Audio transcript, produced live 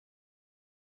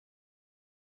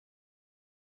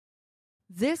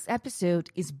This episode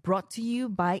is brought to you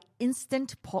by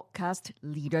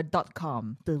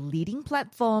InstantPodcastLeader.com, the leading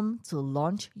platform to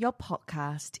launch your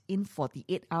podcast in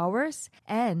 48 hours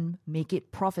and make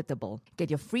it profitable. Get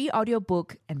your free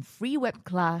audiobook and free web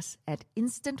class at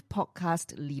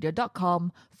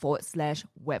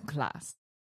InstantPodcastLeader.com/web class.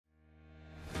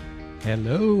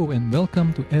 Hello and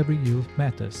welcome to Every Youth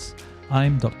Matters.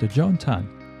 I'm Dr. John Tan.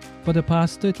 For the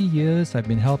past 30 years, I've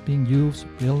been helping youths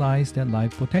realize their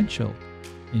life potential.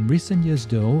 In recent years,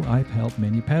 though, I've helped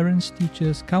many parents,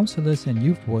 teachers, counselors, and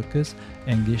youth workers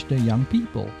engage their young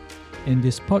people. In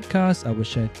this podcast, I will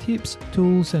share tips,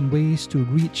 tools, and ways to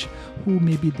reach who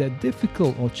may be that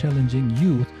difficult or challenging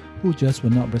youth who just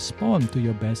will not respond to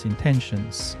your best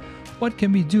intentions. What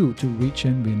can we do to reach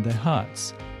and win their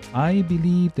hearts? I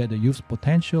believe that the youth's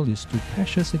potential is too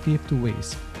precious a gift to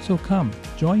waste. So come,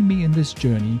 join me in this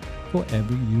journey for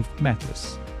Every Youth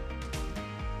Matters.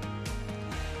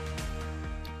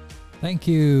 Thank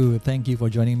you for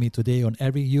joining me today on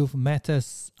Every Youth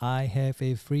Matters. I have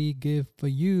a free gift for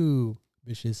you,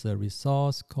 which is a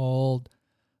resource called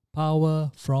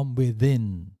Power from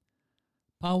Within.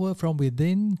 Power from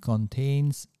Within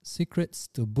contains secrets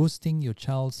to boosting your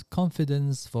child's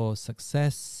confidence for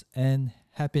success and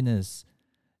happiness.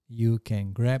 You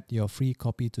can grab your free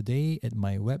copy today at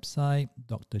my website,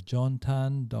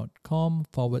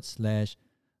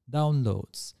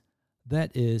 drjohntan.com/downloads.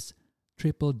 That is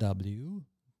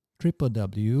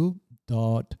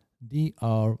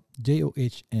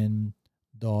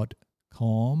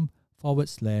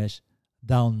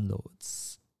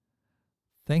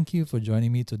Thank you for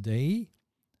joining me today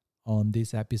on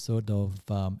this episode of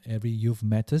Every Youth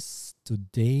Matters.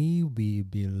 Today we'll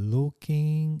be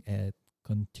looking at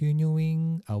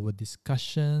continuing our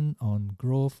discussion on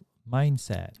growth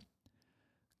mindset.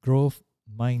 Growth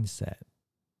mindset.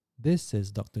 This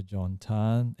is Dr. John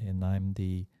Tan, and I'm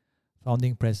the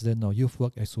founding president of Youth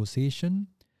Work Association,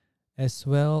 as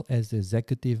well as the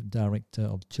executive director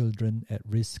of Children at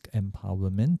Risk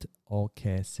Empowerment, or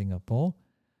CARE Singapore.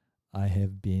 I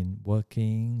have been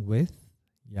working with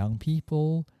young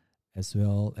people, as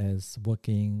well as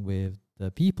working with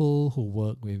the people who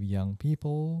work with young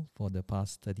people for the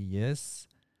past 30 years.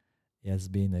 It has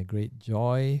been a great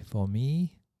joy for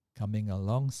me coming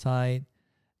alongside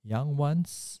young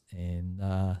ones and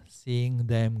seeing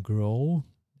them grow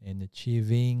and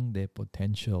achieving their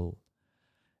potential.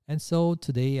 And so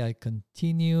today I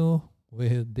continue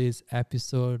with this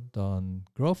episode on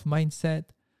growth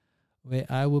mindset, where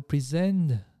I will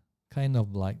present kind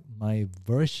of like my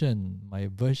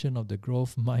version of the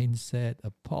growth mindset.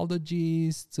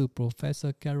 Apologies to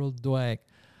Professor Carol Dweck,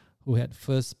 who had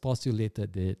first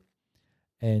postulated it.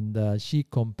 And she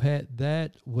compared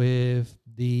that with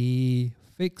the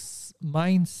fixed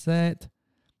mindset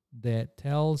that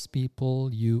tells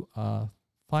people you are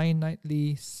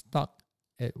finitely stuck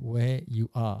at where you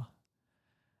are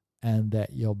and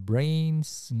that your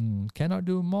brains cannot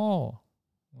do more.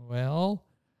 Well,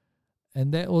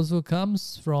 and that also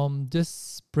comes from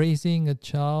just praising a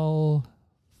child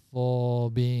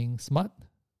for being smart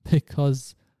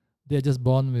because they're just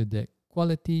born with that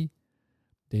quality.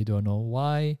 They don't know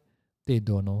why, they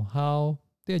don't know how,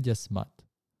 they're just smart.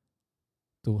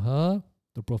 To her,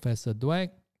 to Professor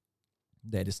Dweck,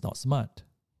 that is not smart.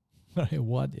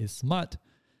 What is smart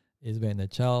is when a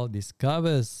child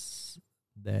discovers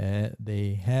that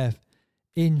they have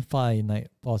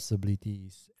infinite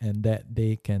possibilities and that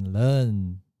they can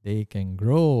learn, they can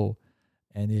grow,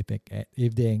 and if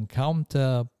they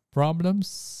encounter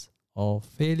problems or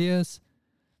failures,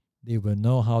 they will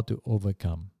know how to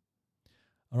overcome.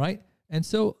 All right, and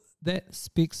so that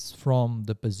speaks from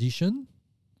the position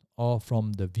or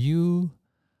from the view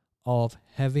of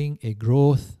having a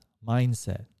growth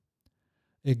mindset.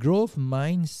 A growth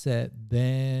mindset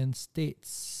then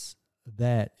states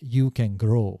that you can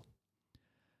grow,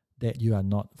 that you are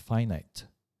not finite.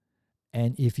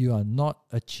 And if you are not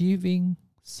achieving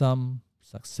some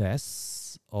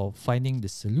success or finding the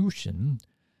solution,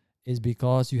 it's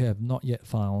because you have not yet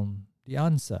found the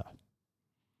answer.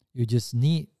 You just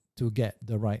need to get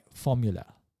the right formula.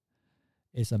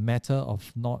 It's a matter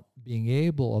of not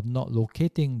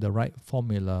locating the right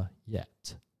formula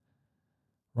yet.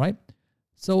 Right?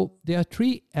 So there are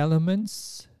three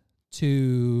elements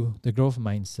to the growth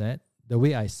mindset, the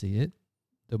way I see it,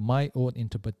 my own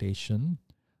interpretation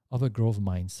of a growth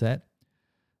mindset.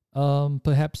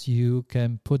 Perhaps you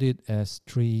can put it as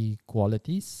three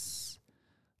qualities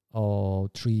or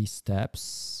three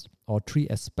steps or three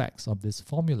aspects of this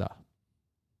formula.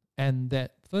 And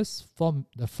that the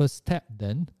first step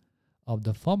then of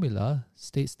the formula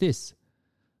states this: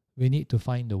 we need to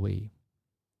find a way.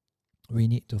 we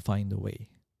need to find a way.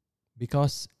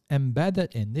 Because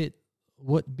embedded in it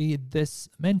would be this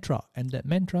mantra. And that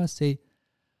mantra say,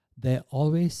 there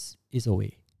always is a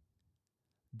way.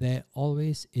 There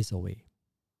always is a way.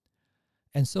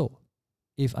 And so,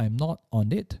 if I'm not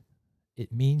on it,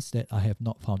 it means that I have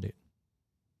not found it.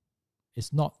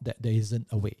 It's not that there isn't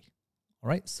a way. All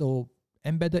right? So,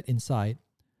 embedded inside,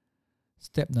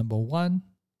 step number 1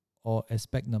 or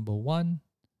aspect number 1,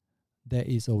 there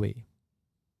is a way.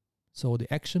 So,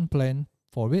 the action plan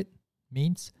for it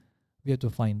means we have to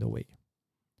find a way.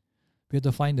 We have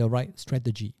to find the right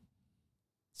strategy.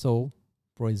 So,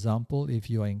 for example, if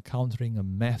you are encountering a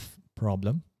math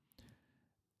problem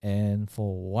and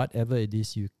for whatever it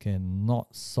is you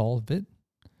cannot solve it,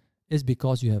 it's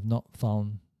because you have not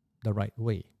found the right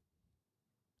way.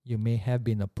 You may have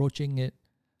been approaching it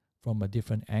from a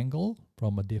different angle,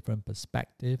 from a different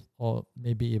perspective, or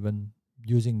maybe even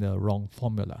using the wrong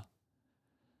formula.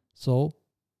 So,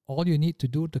 all you need to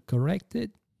do to correct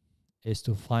it is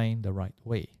to find the right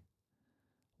way.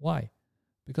 Why?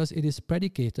 Because it is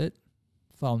predicated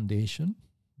foundation.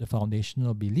 The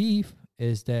foundational belief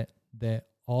is that there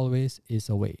always is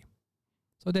a way.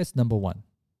 So that's number 1.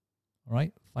 All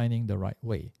right? Finding the right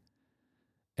way.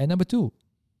 And number 2,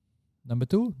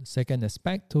 the second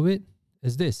aspect to it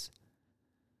is this.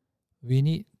 We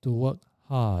need to work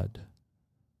hard.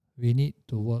 We need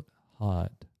to work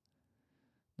hard.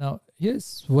 Now,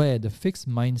 here's where the fixed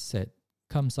mindset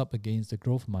comes up against the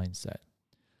growth mindset.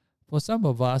 For some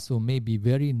of us who may be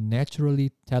very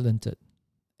naturally talented,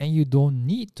 and you don't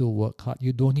need to work hard,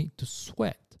 you don't need to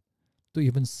sweat to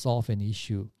even solve an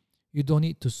issue. You don't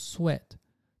need to sweat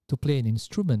to play an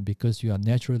instrument because you are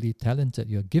naturally talented,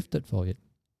 you're gifted for it.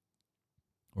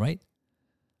 Right?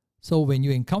 So when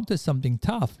you encounter something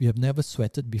tough, you have never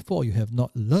sweated before, you have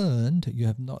not learned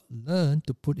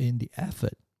to put in the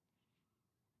effort.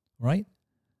 Right?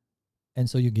 And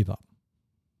so you give up.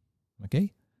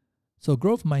 Okay? So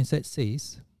growth mindset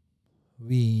says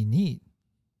we need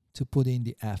to put in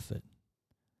the effort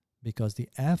because the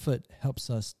effort helps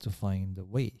us to find the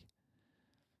way.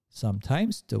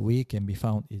 Sometimes the way can be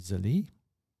found easily.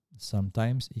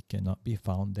 Sometimes it cannot be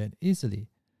found that easily.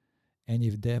 And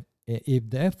if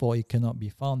therefore it cannot be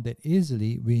found that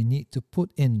easily, we need to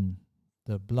put in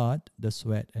the blood, the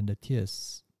sweat, and the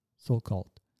tears,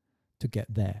 so-called, to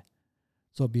get there.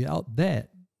 So without that,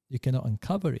 you cannot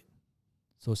uncover it.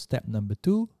 So step number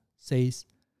 2 says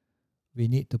we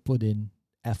need to put in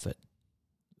effort.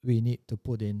 We need to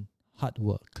put in hard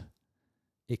work.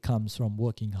 It comes from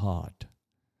working hard,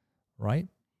 right?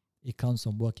 It comes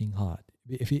from working hard.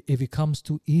 If it comes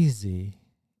too easy,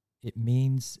 it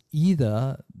means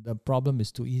either the problem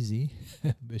is too easy,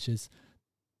 which is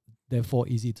therefore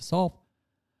easy to solve,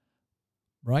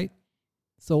 right?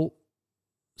 So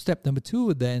step number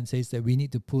 2 then says that we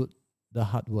need to put the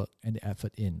hard work and the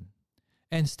effort in.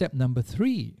 And step number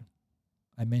 3,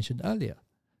 I mentioned earlier.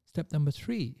 Step number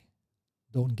 3,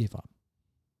 don't give up.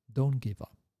 Don't give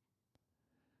up.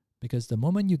 Because the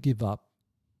moment you give up,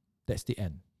 that's the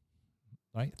end.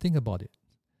 Right? Think about it.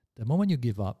 The moment you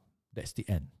give up, that's the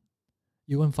end.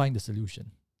 You won't find the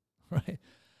solution. Right?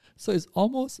 So it's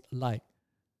almost like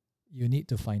you need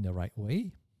to find the right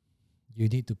way. You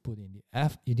need to put in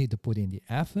the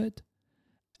effort,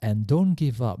 and don't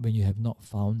give up when you have not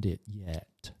found it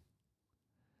yet.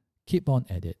 Keep on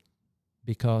at it,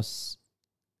 because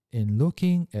in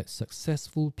looking at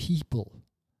successful people,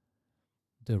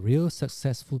 the real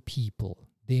successful people,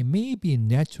 they may be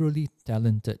naturally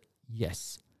talented,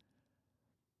 yes,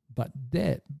 but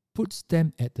that puts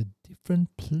them at a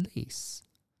different place.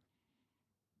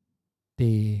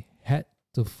 They had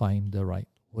to find the right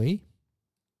way.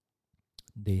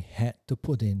 They had to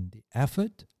put in the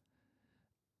effort,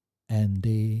 and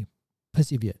they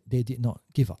persevered. They did not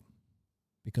give up.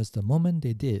 Because the moment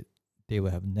they did, they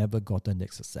would have never gotten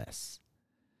that success.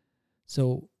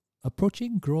 So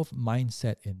approaching growth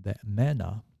mindset in that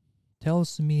manner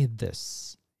tells me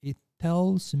this. It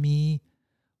tells me,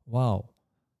 wow,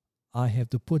 I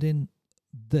have to put in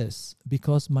this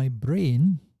because my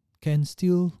brain can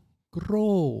still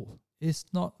grow. It's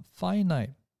not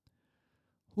finite.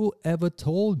 Whoever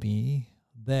told me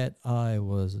that I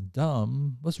was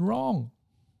dumb was wrong.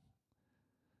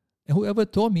 And whoever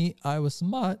told me I was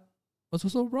smart was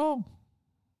also wrong.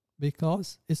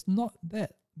 Because it's not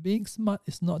that. Being smart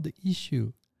is not the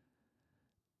issue.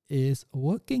 It's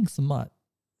working smart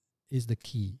is the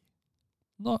key.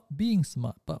 Not being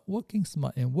smart, but working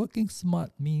smart. And working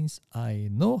smart means I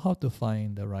know how to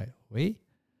find the right way.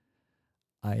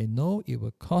 I know it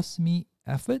will cost me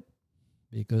effort,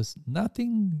 because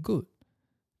nothing good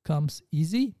comes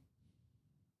easy.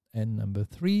 And number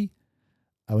 3,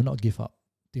 I will not give up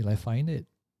till I find it.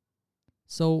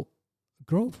 So,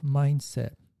 growth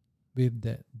mindset with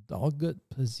that dogged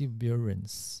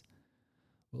perseverance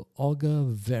will augur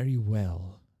very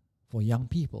well for young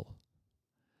people.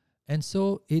 And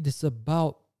so it is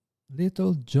about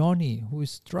little Johnny who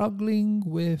is struggling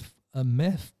with a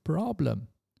math problem,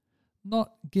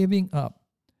 not giving up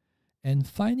and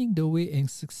finding the way and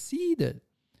succeeded.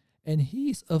 And he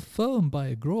is affirmed by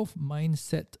a growth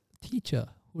mindset teacher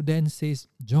who then says,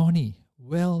 Johnny,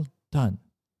 well done.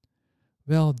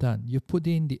 Well done. You put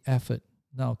in the effort.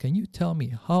 Now, can you tell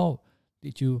me how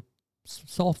did you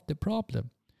solve the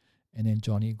problem? And then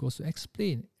Johnny goes to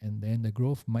explain. And then the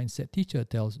growth mindset teacher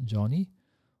tells Johnny,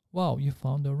 wow, you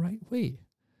found the right way.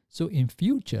 So in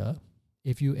future,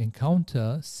 if you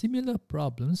encounter similar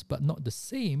problems but not the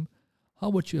same, how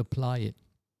would you apply it?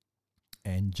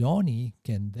 And Johnny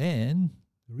can then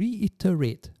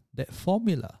reiterate that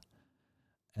formula.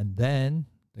 And then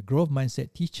the growth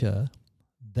mindset teacher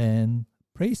then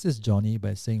praises Johnny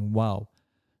by saying, wow,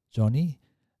 Johnny,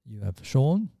 you have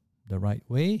shown the right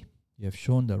way, you have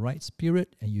shown the right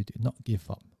spirit, and you did not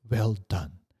give up. Well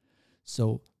done.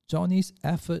 So Johnny's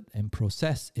effort and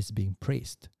process is being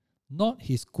praised, not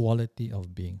his quality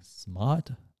of being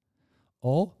smart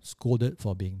or scolded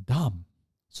for being dumb.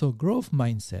 So growth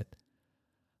mindset.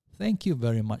 Thank you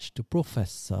very much to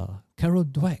Professor Carol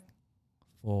Dweck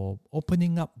for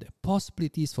opening up the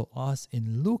possibilities for us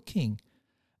in looking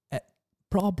at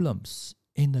problems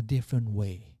in a different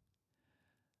way.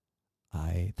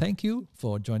 I thank you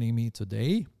for joining me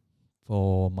today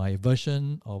for my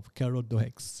version of Carol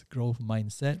Dweck's growth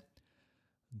mindset.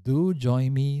 Do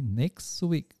join me next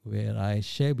week where I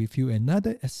share with you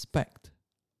another aspect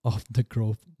of the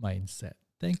growth mindset.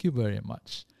 Thank you very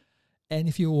much. And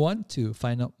if you want to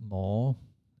find out more,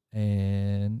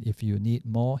 and if you need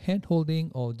more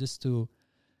hand-holding or just to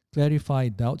clarify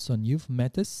doubts on Youth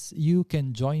Matters, you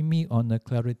can join me on a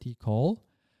clarity call.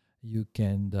 You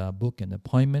can book an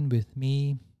appointment with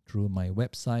me through my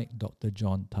website,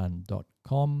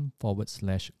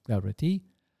 drjohntan.com/clarity.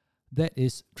 That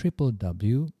is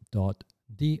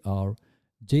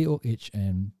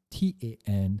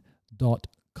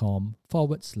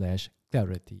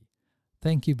www.drjohntan.com/clarity.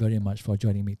 Thank you very much for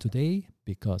joining me today,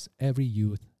 because every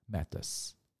youth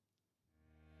matters.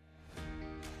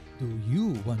 Do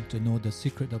you want to know the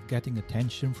secret of getting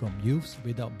attention from youths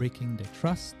without breaking their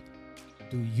trust?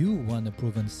 Do you want a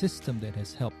proven system that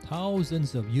has helped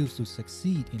thousands of youths to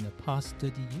succeed in the past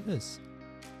 30 years?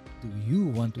 Do you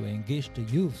want to engage the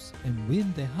youths and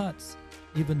win their hearts,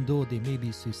 even though they may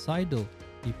be suicidal,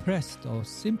 depressed, or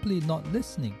simply not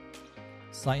listening?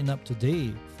 Sign up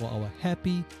today for our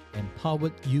Happy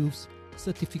Empowered Youths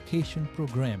Certification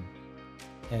Program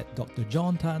at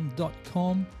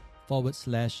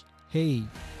drjohntan.com/hey.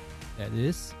 That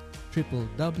is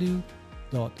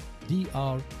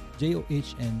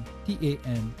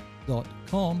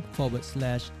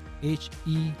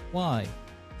www.drjohntan.com/HEY.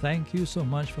 Thank you so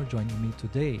much for joining me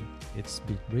today. It's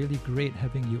been really great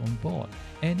having you on board.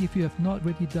 And if you have not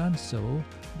already done so,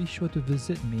 be sure to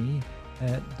visit me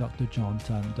at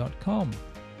drjohntan.com.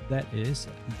 That is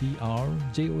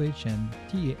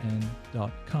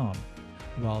drjohntan.com.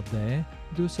 While there,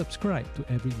 do subscribe to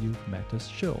Every Youth Matters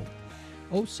show.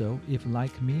 Also, if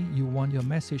like me, you want your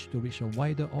message to reach a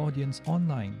wider audience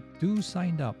online, do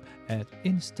sign up at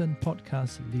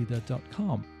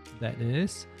instantpodcastleader.com. That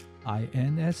is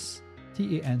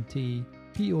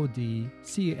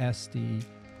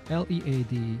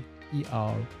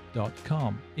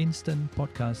instantpodcastleader.com,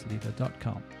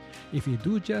 instantpodcastleader.com. If you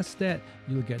do just that,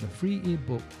 you'll get a free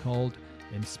ebook called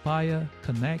Inspire,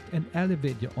 Connect, and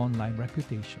Elevate Your Online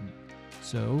Reputation.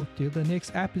 So, till the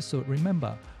next episode,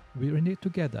 remember, we're in it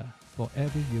together for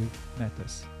Every Youth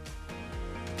Matters.